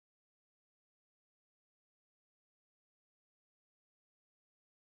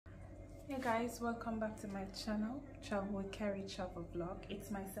Hey guys, welcome back to my channel, Travel with Carrie Travel Vlog.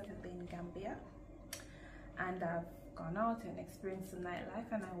 It's my 7th day in Gambia and I've gone out and experienced the nightlife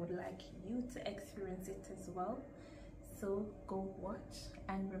and I would like you to experience it as well. So go watch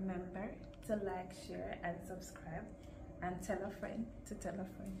and remember to like, share and subscribe and tell a friend to tell a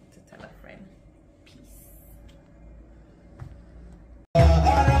friend to tell a friend. Peace.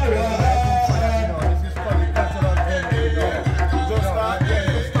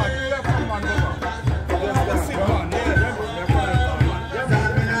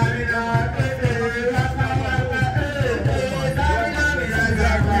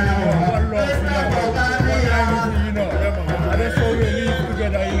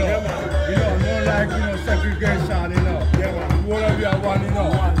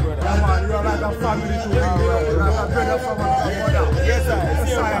 Family to like a brother from another mother. Yes, sir.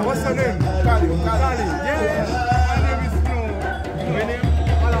 What's your name? Kali. Yeah. My name is Snow. My name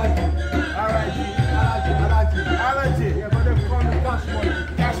Alaji. Yeah, but they call me Cash Money.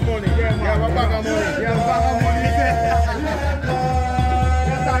 Cash Money. Yeah, man. Yeah, bag of money. Yeah, bag of money.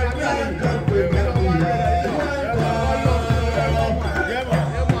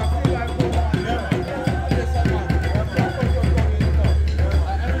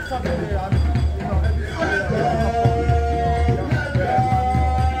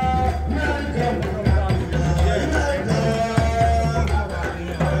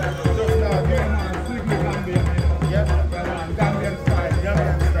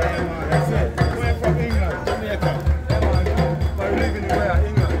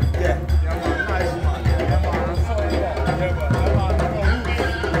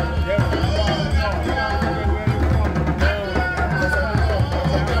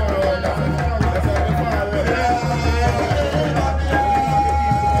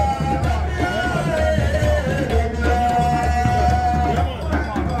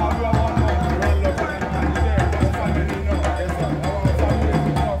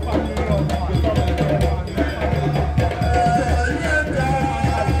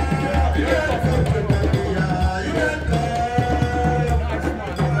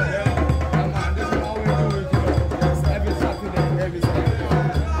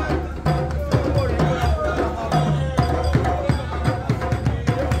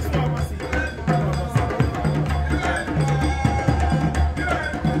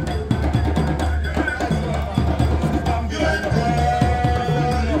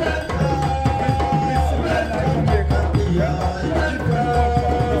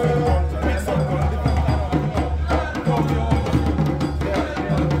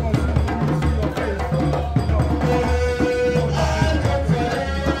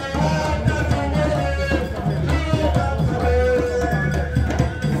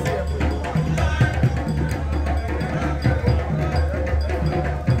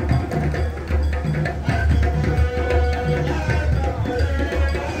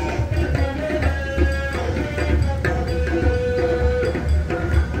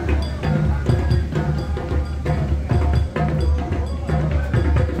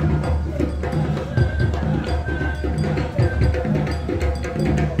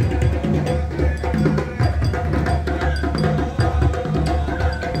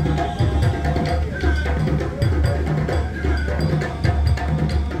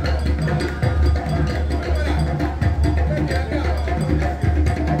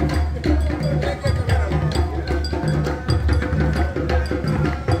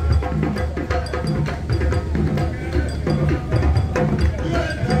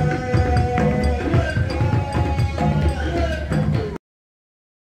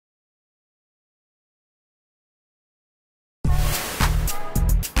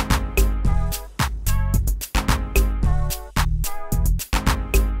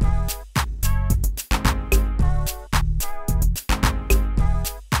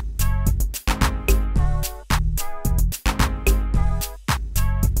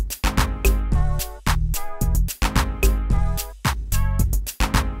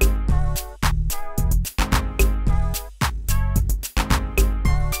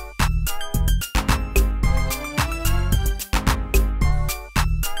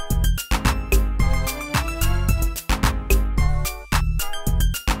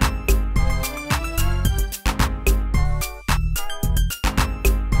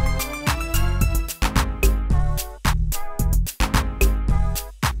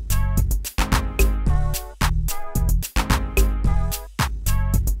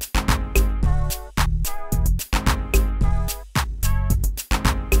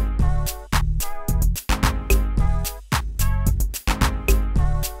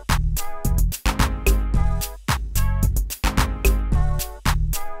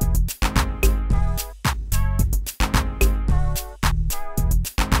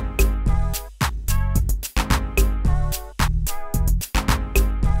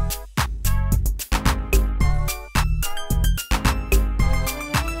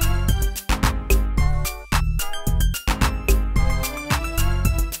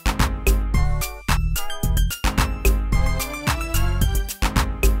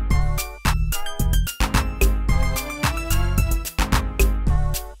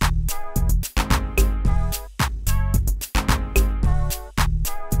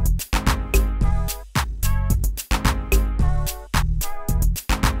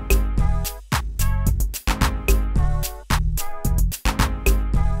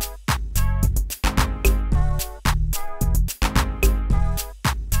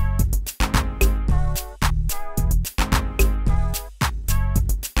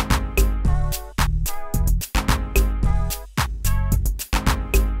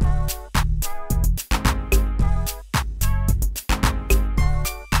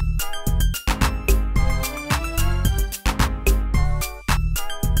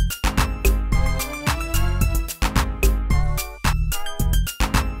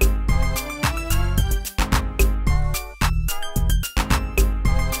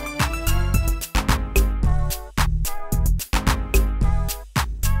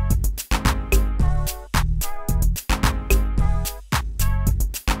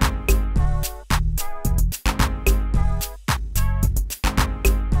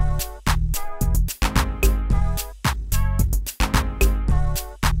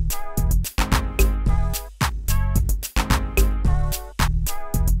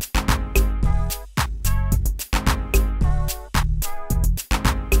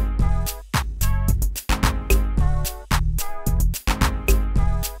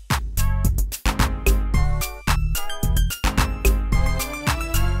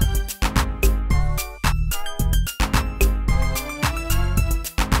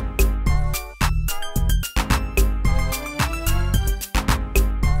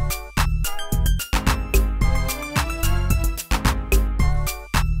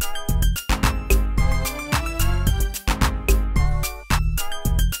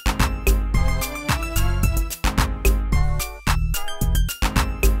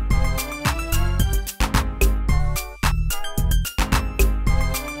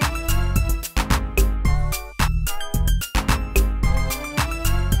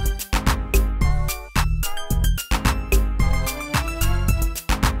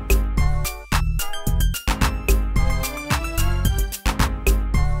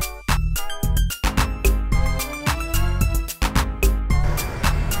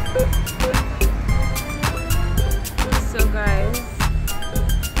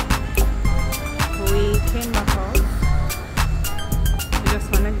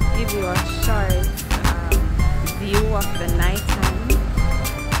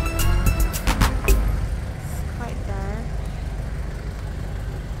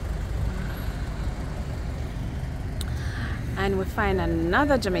 and we find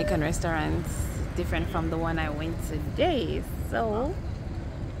another Jamaican restaurant different from the one I went today, so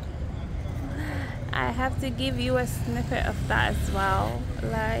I have to give you a snippet of that as well.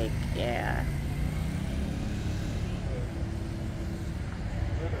 Like, yeah.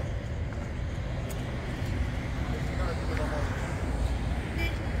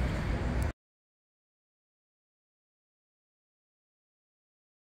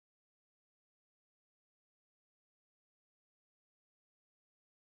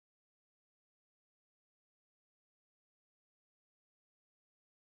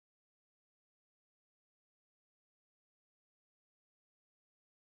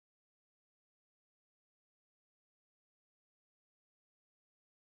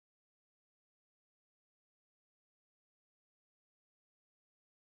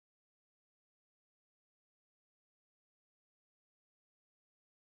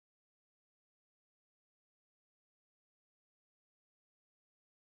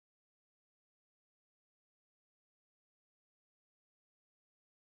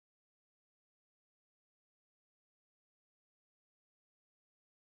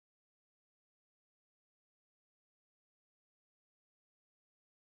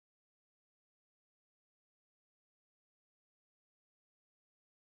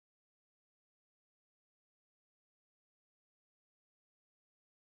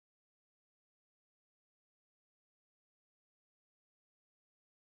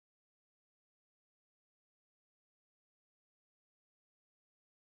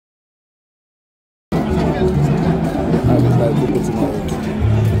 I would like to put tomorrow.